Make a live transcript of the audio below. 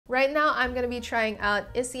Right now, I'm gonna be trying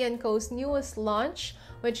out Issy and Co's newest launch,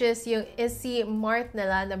 which is yung Issy Mart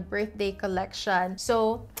nila na birthday collection.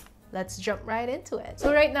 So, let's jump right into it.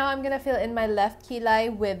 So right now, I'm gonna fill in my left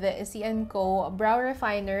kilay with the Issy and Co Brow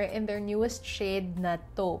Refiner in their newest shade na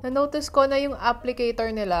Taupe. Na-notice ko na yung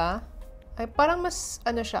applicator nila ay parang mas,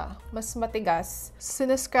 mas matigas.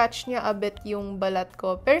 Sinascratch niya a bit yung balat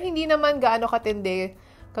ko. Pero hindi naman gaano katindi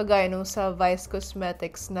kagaya nung sa Vice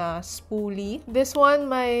Cosmetics na spoolie. This one,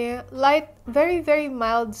 may light, very, very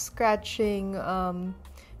mild scratching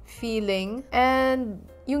feeling. And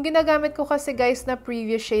yung ginagamit ko kasi guys na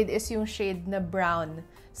previous shade is yung shade na brown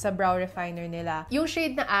sa brow refiner nila. Yung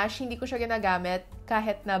shade na ash, hindi ko siya ginagamit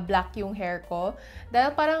kahit na black yung hair ko.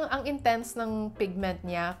 Dahil parang ang intense ng pigment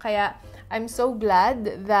niya. Kaya I'm so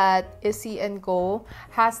glad that Issy and Co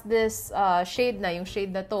has this shade na, yung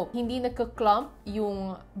shade na Taupe. Hindi nagka-clump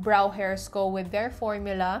yung brow hairs ko with their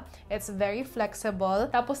formula. It's very flexible.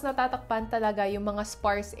 Tapos natatakpan talaga yung mga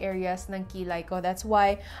sparse areas ng kilay ko. That's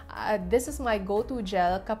why this is my go-to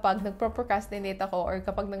gel kapag nagpro-procrastinate ako or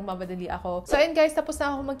kapag nagmamadali ako. So ayun guys, tapos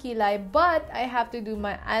na ako magkilay. But I have to do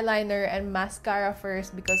my eyeliner and mascara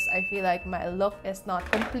first because I feel like my look is not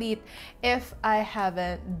complete if I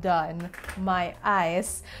haven't done my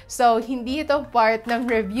eyes. So, hindi ito part ng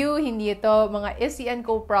review, hindi ito mga Issy and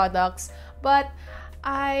Co products, but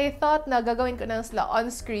I thought na gagawin ko na sila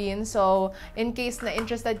on screen. So, in case na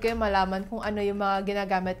interested kayo malaman kung ano yung mga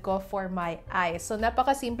ginagamit ko for my eyes. So,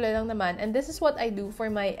 napaka-simple lang naman. And this is what I do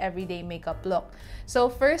for my everyday makeup look. So,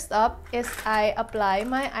 first up is I apply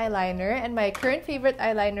my eyeliner. And my current favorite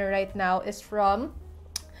eyeliner right now is from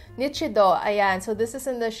Nichido. Ayan. So, this is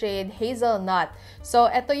in the shade Hazelnut. So,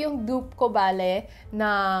 ito yung dupe ko bale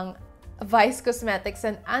ng Vice Cosmetics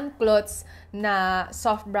and Unclothes na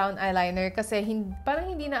soft brown eyeliner kasi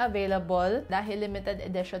parang hindi na available dahil limited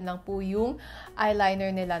edition lang po yung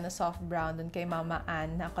eyeliner nila na soft brown dun kay Mama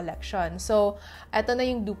Ann na collection. So, eto na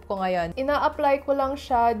yung dupe ko ngayon. Ina-apply ko lang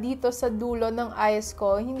siya dito sa dulo ng eyes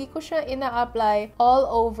ko. Hindi ko siya ina-apply all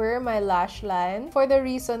over my lash line for the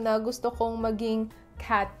reason na gusto kong maging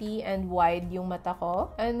catty and wide yung mata ko.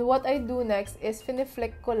 And what I do next is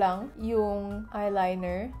finiflick ko lang yung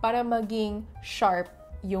eyeliner para maging sharp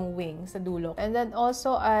yung wing sa dulo. And then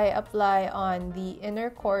also, I apply on the inner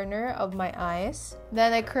corner of my eyes. Then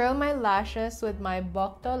I curl my lashes with my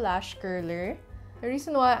Bokto Lash Curler. The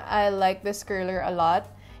reason why I like this curler a lot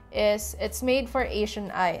is it's made for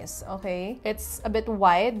Asian eyes, okay? It's a bit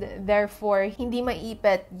wide, therefore, hindi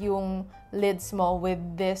maipit yung lids mo with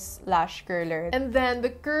this lash curler. And then,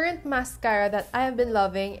 the current mascara that I have been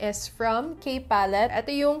loving is from K Palette.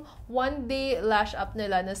 Ito yung One Day Lash Up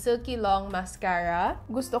nila na Silky Long Mascara.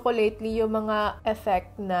 Gusto ko lately yung mga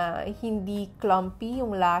effect na hindi clumpy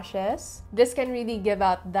yung lashes. This can really give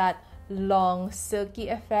out that long silky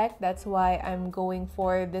effect. That's why I'm going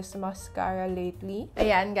for this mascara lately.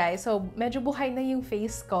 Ayan guys, so medyo buhay na yung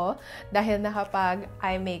face ko dahil nakapag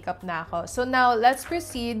eye makeup na ako. So now, let's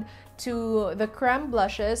proceed to the creme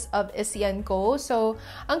blushes of Issy and Co. So,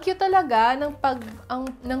 ang cute talaga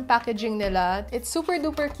ng packaging nila. It's super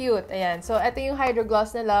duper cute. Ayan. So, ito yung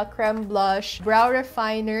Hydragloss nila, creme blush, brow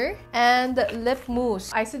refiner, and lip mousse.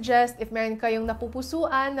 I suggest if meron kayong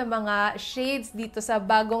napupusuan na mga shades dito sa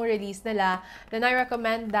bagong release nila, then I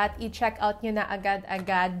recommend that i-check out nyo na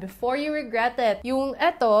agad-agad before you regret it. Yung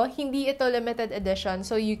ito, hindi ito limited edition.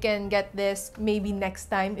 So, you can get this maybe next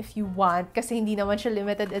time if you want. Kasi hindi naman siya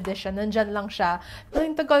limited edition. Nandyan lang siya.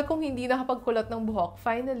 Ang tagal kong hindi nakapagkulot ng buhok.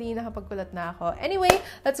 Finally, nakapagkulot na ako. Anyway,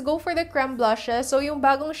 let's go for the creme blushes. So, yung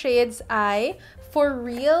bagong shades ay For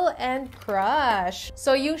Real and Crush.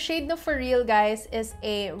 So, yung shade na For Real, guys, is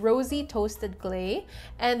a rosy toasted clay.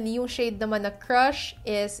 And yung shade naman na Crush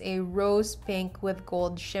is a rose pink with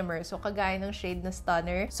gold shimmer. So, kagaya ng shade na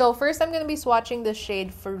Stunner. So, first, I'm gonna be swatching the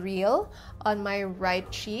shade For Real on my right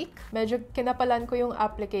cheek. Medyo kinapalan ko yung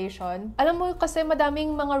application. Alam mo kasi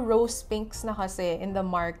madaming mga rose pinks na kasi in the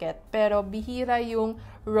market. Pero bihira yung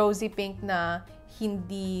rosy pink na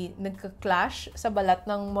hindi nagka-clash sa balat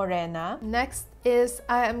ng morena. Next is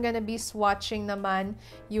I am gonna be swatching naman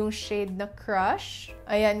yung shade na Crush.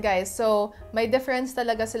 Ayan guys, so may difference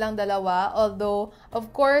talaga silang dalawa. Although,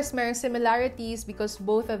 of course, may similarities because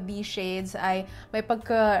both of these shades ay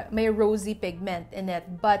may rosy pigment in it.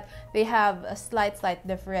 But they have a slight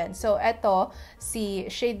difference. So, eto,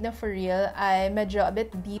 si shade na For Real ay medyo a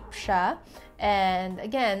bit deep siya. And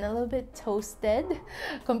again, a little bit toasted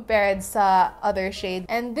compared sa other shade.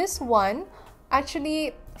 And this one,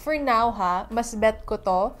 actually, for now mas bet ko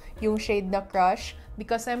to, yung shade na Crush,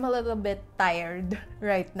 because I'm a little bit tired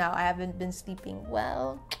right now. I haven't been sleeping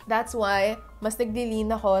well. That's why mas naglilin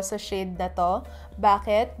ako sa shade na to.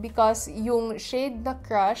 Bakit? Because yung shade na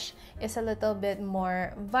Crush is a little bit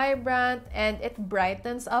more vibrant and it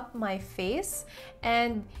brightens up my face,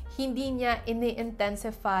 and hindi niya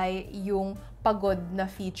ini-intensify yung pagod na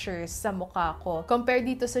features sa mukha ko. Compared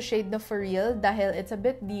dito sa shade na For Real, dahil it's a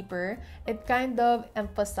bit deeper, it kind of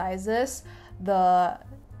emphasizes the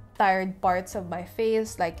tired parts of my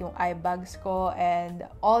face, like yung eye bags ko and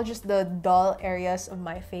all just the dull areas of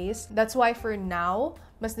my face. That's why for now,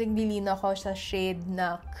 mas naglilin ako sa shade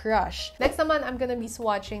na Crush. Next naman, I'm gonna be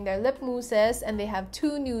swatching their lip mousses, and they have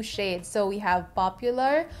two new shades. So we have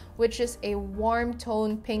Popular, which is a warm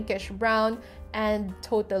tone pinkish brown, and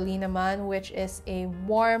Totally naman, which is a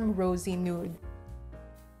warm rosy nude.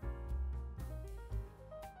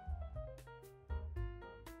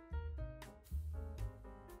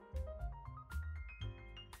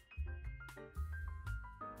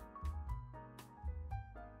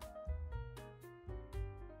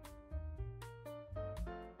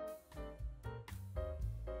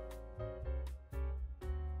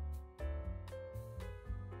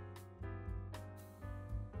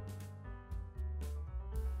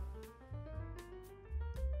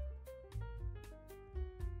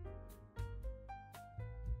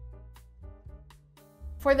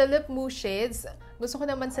 For the lip mousse shades, gusto ko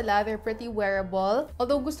naman sila. They're pretty wearable.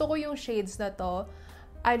 Although gusto ko yung shades na to,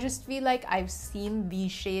 I just feel like I've seen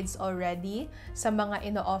these shades already sa mga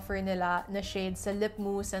ino-offer nila na shades sa lip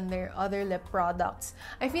mousse and their other lip products.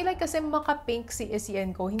 I feel like kasi maka-pink si Issy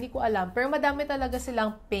and Co, hindi ko alam. Pero madami talaga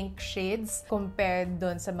silang pink shades compared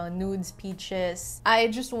dun sa mga nudes, peaches. I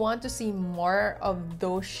just want to see more of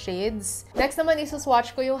those shades. Next naman,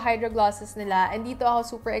 isuswatch ko yung Hydraglosses nila. And dito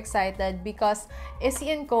ako super excited because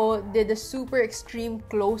Issy and Co did a super extreme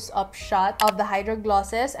close-up shot of the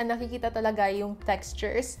Hydraglosses, and nakikita talaga yung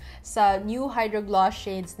texture sa new Hydragloss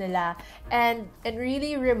shades nila. And it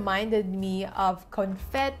really reminded me of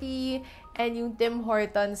confetti and yung Tim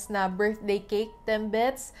Hortons na birthday cake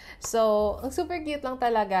Timbits. So, ang super cute lang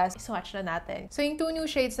talaga. Swatch na natin. So, yung two new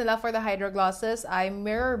shades nila for the Hydraglosses ay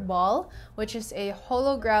Mirror Ball, which is a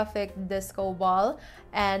holographic disco ball,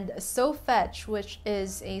 and So Fetch, which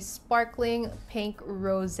is a sparkling pink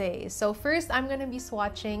rosé. So first, I'm gonna be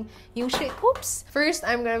swatching yung shade. Oops! First,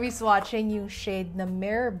 I'm gonna be swatching yung shade na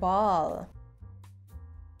Mirror Ball.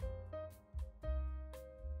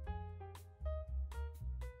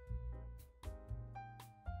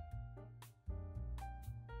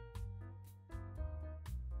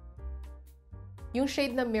 Yung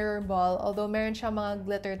shade na Mirror Ball, although meron siya mga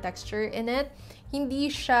glitter texture in it,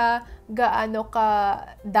 hindi siya gaano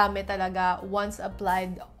ka dami talaga once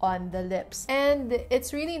applied on the lips. And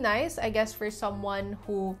it's really nice, I guess, for someone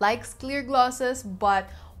who likes clear glosses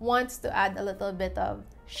but wants to add a little bit of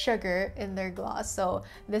sugar in their gloss. So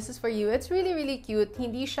this is for you. It's really, really cute.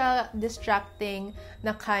 Hindi siya distracting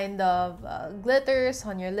na kind of glitters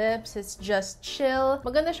on your lips. It's just chill.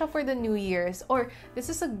 Maganda siya for the New Year's. Or this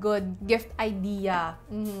is a good gift idea.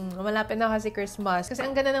 Malapit na kasi Christmas. Kasi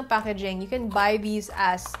ang ganda ng packaging. You can buy these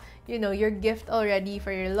as, you know, your gift already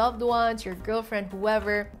for your loved ones, your girlfriend,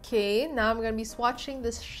 whoever. Okay, now I'm gonna be swatching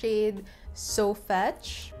this shade So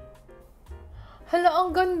Fetch. Hala,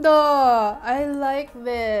 ang ganda! I like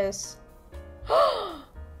this.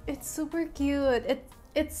 It's super cute.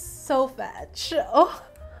 It's So Fetch. Oh,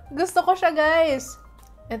 gusto ko siya, guys.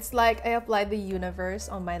 It's like I applied the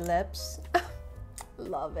universe on my lips.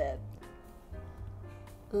 Love it.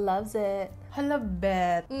 Loves it. Hala,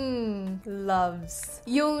 bet. Loves.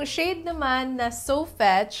 Yung shade naman na So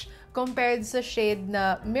Fetch compared sa shade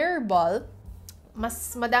na Mirror Ball,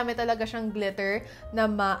 mas madami talaga siyang glitter na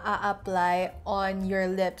ma-a-apply on your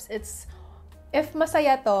lips. If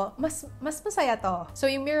masaya to, mas masaya to.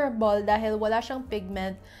 So yung Mirror Ball, dahil wala siyang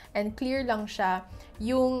pigment and clear lang siya,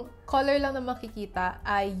 yung color lang na makikita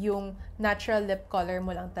ay yung natural lip color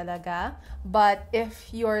mo lang talaga. But if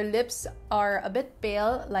your lips are a bit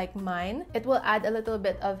pale like mine, it will add a little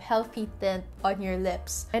bit of healthy tint on your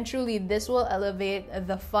lips. And truly, this will elevate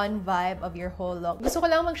the fun vibe of your whole look. Gusto ko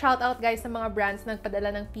lang mag-shoutout, guys, ng mga brands na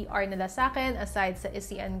nagpadala ng PR nila sa akin aside sa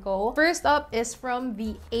Issy and Co. First up is from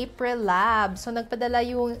the April Lab. So nagpadala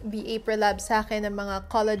yung the April Lab sa akin ng mga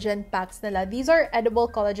collagen packs nila. These are edible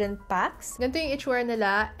collagen packs. Ganito yung itsura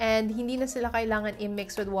nila, and hindi na sila kailangan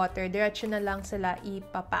i-mix with water. Diretso na lang sila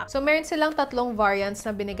ipapak. So meron silang tatlong variants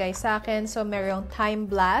na binigay sa akin. So merong Time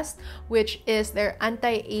Blast, which is their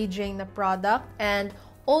anti-aging na product, and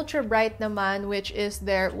Ultra Bright naman, which is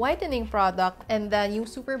their whitening product. And then yung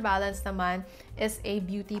Super Balance naman is a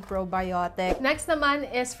beauty probiotic. Next naman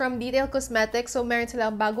is from Detail Cosmetics. So meron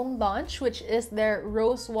silang bagong launch, which is their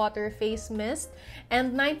Rose Water Face Mist.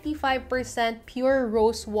 And 95% pure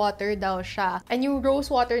rose water daw siya. And yung rose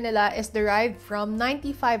water nila is derived from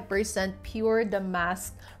 95% pure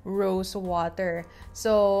damask rose water.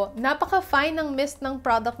 So, napaka-fine ng mist ng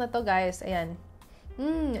product na to, guys. Ayan.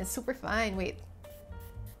 It's super fine. Wait.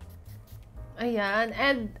 Ayan.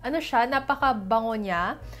 And ano siya, napaka-bango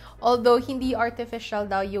niya. Although, hindi artificial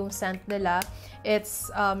daw yung scent nila. It's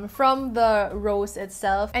from the rose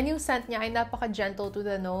itself. And yung scent niya ay napaka-gentle to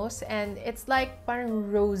the nose. And it's like parang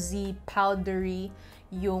rosy, powdery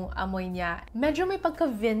yung amoy niya. Medyo may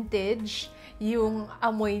pagka-vintage yung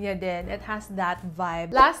amoy niya din. It has that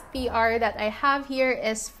vibe. Last PR that I have here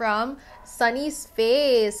is from Sunny's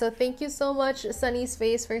Face. So thank you so much, Sunny's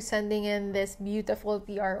Face, for sending in this beautiful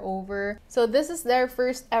PR over. So this is their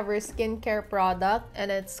first ever skincare product,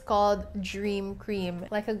 and it's called Dream Cream.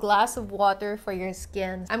 Like a glass of water for your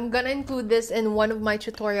skin. I'm gonna include this in one of my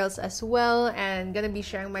tutorials as well, and gonna be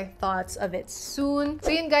sharing my thoughts of it soon.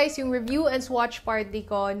 So yun guys, yung review and swatch party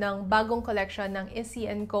ko ng bagong collection ng Issy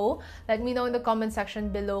and Co. Let me know in the comment section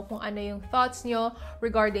below kung ano yung thoughts nyo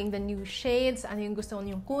regarding the new shades, ano yung gusto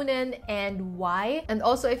nyong kunin, and why. And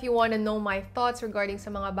also, if you want to know my thoughts regarding sa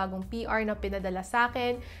mga bagong PR na pinadala sa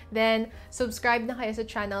akin, then subscribe na kayo sa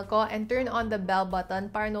channel ko and turn on the bell button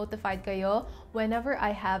para notified kayo whenever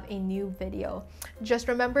I have a new video. Just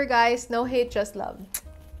remember guys, no hate, just love.